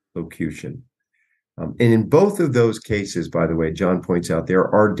interior locution. And in both of those cases, by the way, John points out there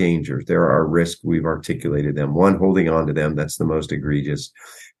are dangers, there are risks. We've articulated them. One, holding on to them, that's the most egregious.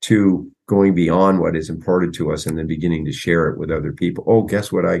 Two, going beyond what is imparted to us and then beginning to share it with other people. Oh,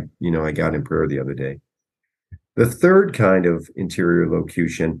 guess what I got in prayer the other day. The third kind of interior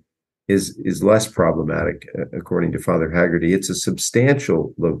locution is less problematic, according to Father Haggerty. It's a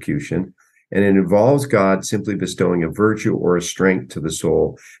substantial locution, and it involves God simply bestowing a virtue or a strength to the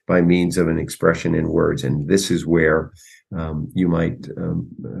soul by means of an expression in words. And this is where you might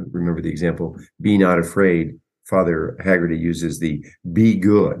remember the example, be not afraid. Father Haggerty uses the be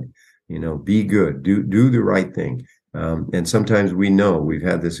good, be good, do the right thing. And sometimes we've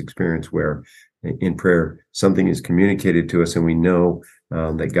had this experience where in prayer, something is communicated to us, and we know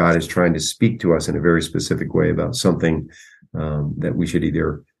that God is trying to speak to us in a very specific way about something that we should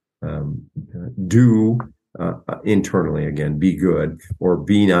either do internally, again, be good, or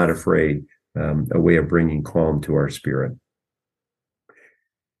be not afraid, a way of bringing calm to our spirit.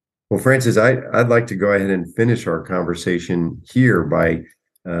 Well, Francis, I'd like to go ahead and finish our conversation here by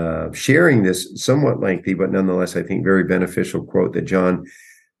sharing this somewhat lengthy, but nonetheless, I think very beneficial quote that John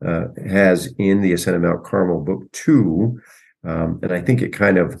has in the Ascent of Mount Carmel, Book 2. And I think it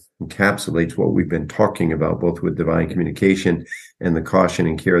kind of encapsulates what we've been talking about, both with divine communication and the caution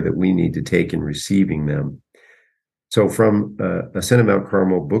and care that we need to take in receiving them. So from Ascent of Mount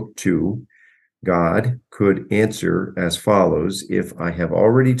Carmel, Book 2, God could answer as follows: if I have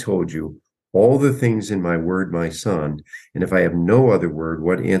already told you all the things in my word, my son, and if I have no other word,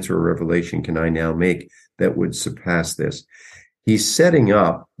 what answer or revelation can I now make that would surpass this? He's setting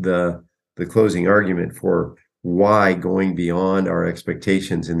up the closing argument for why going beyond our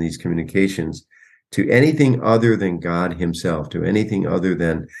expectations in these communications to anything other than God himself, to anything other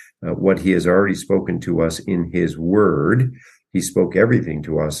than what he has already spoken to us in his word. He spoke everything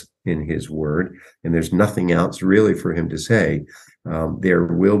to us in his word, and there's nothing else really for him to say. There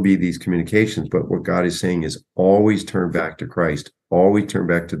will be these communications, but what God is saying is always turn back to Christ, always turn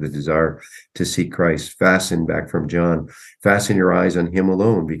back to the desire to seek Christ. Fasten back from John, fasten your eyes on him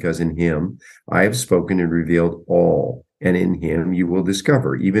alone, because in him I have spoken and revealed all, and in him you will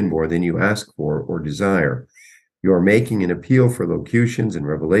discover even more than you ask for or desire. You are making an appeal for locutions and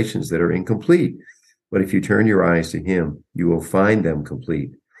revelations that are incomplete, but if you turn your eyes to him, you will find them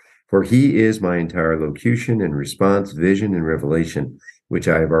complete. For he is my entire locution and response, vision and revelation, which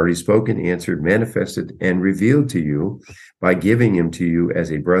I have already spoken, answered, manifested, and revealed to you by giving him to you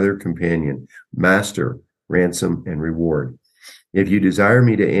as a brother, companion, master, ransom, and reward. If you desire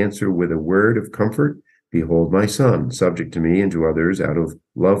me to answer with a word of comfort, behold my son, subject to me and to others out of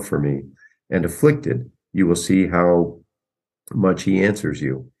love for me, and afflicted, you will see how much he answers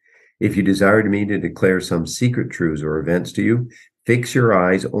you. If you desire me to declare some secret truths or events to you, fix your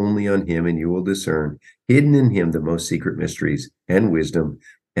eyes only on him, and you will discern hidden in him the most secret mysteries and wisdom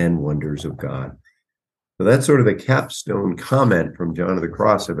and wonders of God. So that's sort of the capstone comment from John of the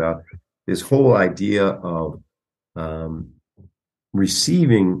Cross about this whole idea of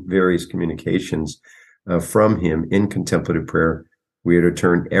receiving various communications from him in contemplative prayer. We are to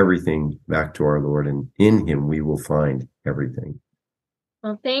turn everything back to our Lord, and in him we will find everything.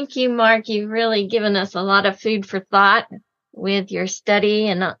 Well, thank you, Mark. You've really given us a lot of food for thought with your study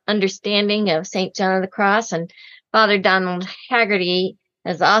and understanding of St. John of the Cross. And Father Donald Haggerty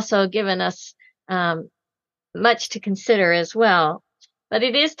has also given us much to consider as well. But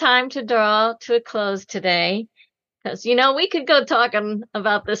it is time to draw to a close today, because, we could go talking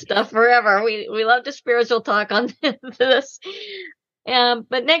about this stuff forever. We love to spiritual talk on this.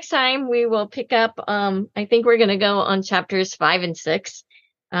 But next time we will pick up, I think we're going to go on chapters 5 and 6.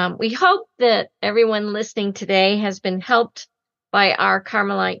 We hope that everyone listening today has been helped by our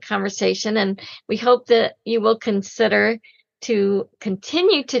Carmelite conversation, and we hope that you will consider to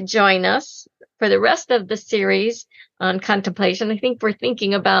continue to join us for the rest of the series on contemplation. I think we're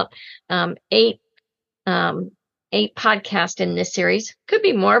thinking about 8 podcasts in this series. Could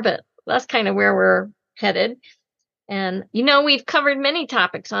be more, but that's kind of where we're headed. And, we've covered many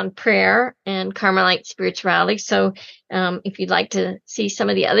topics on prayer and Carmelite spirituality. So if you'd like to see some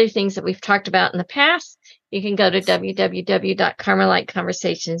of the other things that we've talked about in the past, you can go to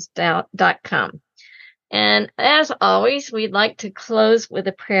www.carmeliteconversations.com. And as always, we'd like to close with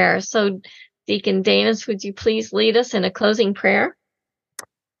a prayer. So Deacon Danis, would you please lead us in a closing prayer?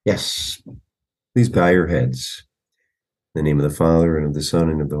 Yes. Please bow your heads. In the name of the Father, and of the Son,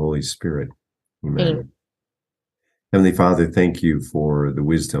 and of the Holy Spirit. Amen. Heavenly Father, thank you for the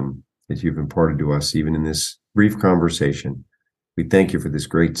wisdom that you've imparted to us, even in this brief conversation. We thank you for this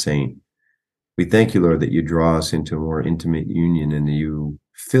great saint. We thank you, Lord, that you draw us into a more intimate union, and you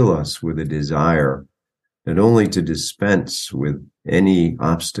fill us with a desire not only to dispense with any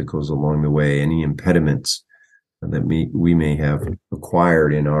obstacles along the way, any impediments that we may have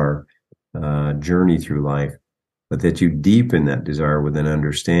acquired in our journey through life, but that you deepen that desire with an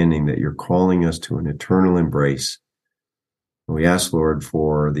understanding that you're calling us to an eternal embrace. We ask, Lord,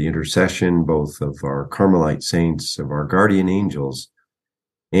 for the intercession both of our Carmelite saints, of our guardian angels,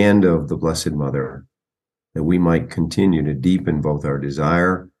 and of the Blessed Mother, that we might continue to deepen both our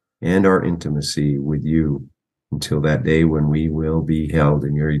desire and our intimacy with you until that day when we will be held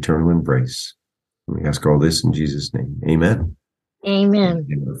in your eternal embrace. We ask all this in Jesus' name. Amen. Amen. In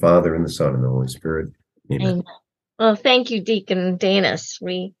the name of the Father, and the Son, and the Holy Spirit. Amen. Amen. Well, thank you, Deacon Danis.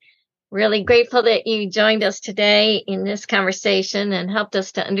 We really grateful that you joined us today in this conversation and helped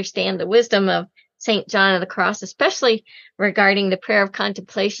us to understand the wisdom of St. John of the Cross, especially regarding the prayer of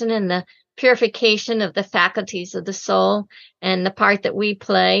contemplation and the purification of the faculties of the soul and the part that we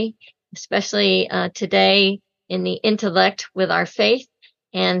play, especially today in the intellect with our faith,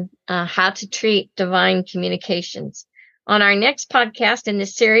 and how to treat divine communications. On our next podcast in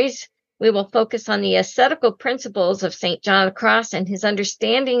this series, we will focus on the ascetical principles of St. John of the Cross and his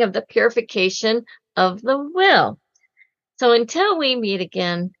understanding of the purification of the will. So until we meet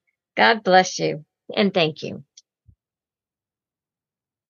again, God bless you and thank you.